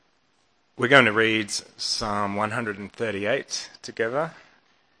We're going to read Psalm 138 together.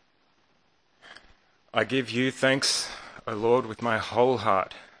 I give you thanks, O Lord, with my whole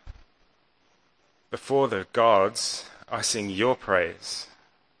heart. Before the gods, I sing your praise.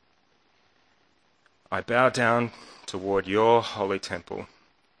 I bow down toward your holy temple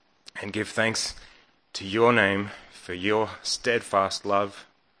and give thanks to your name for your steadfast love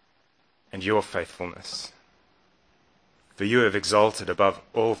and your faithfulness. For you have exalted above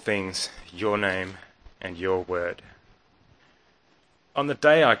all things your name and your word. On the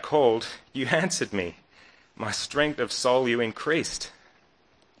day I called, you answered me. My strength of soul you increased.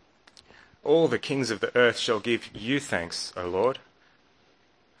 All the kings of the earth shall give you thanks, O Lord,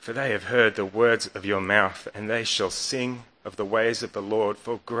 for they have heard the words of your mouth, and they shall sing of the ways of the Lord,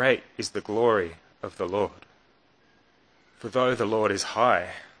 for great is the glory of the Lord. For though the Lord is high,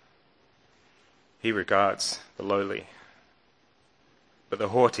 he regards the lowly, but the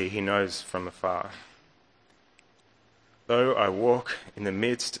haughty he knows from afar. Though I walk in the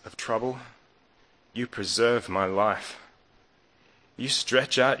midst of trouble, you preserve my life. You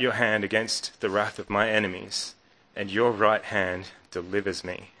stretch out your hand against the wrath of my enemies, and your right hand delivers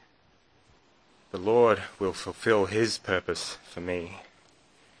me. The Lord will fulfill his purpose for me.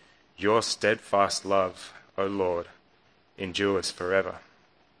 Your steadfast love, O Lord, endures forever.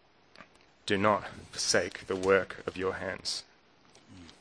 Do not forsake the work of your hands.